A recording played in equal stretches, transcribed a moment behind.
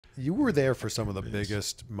You were there for some of the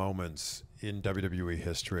biggest moments in WWE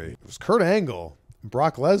history. It was Kurt Angle,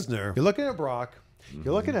 Brock Lesnar. You're looking at Brock.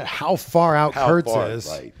 You're looking at how far out Kurt's is.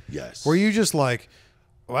 Right, yes. Were you just like,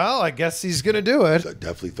 well, I guess he's going to do it. I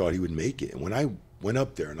definitely thought he would make it. And when I went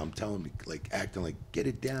up there and I'm telling him, like, acting like, get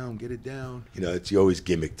it down, get it down. You know, it's the always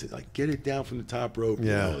gimmick to, like, get it down from the top rope.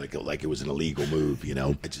 Yeah. You know, like it was an illegal move, you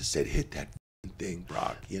know. I just said, hit that thing,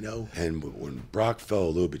 Brock, you know. And when Brock fell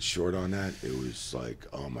a little bit short on that, it was like,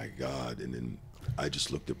 oh, my God. And then I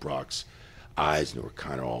just looked at Brock's eyes, and they were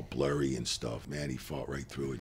kind of all blurry and stuff. Man, he fought right through it.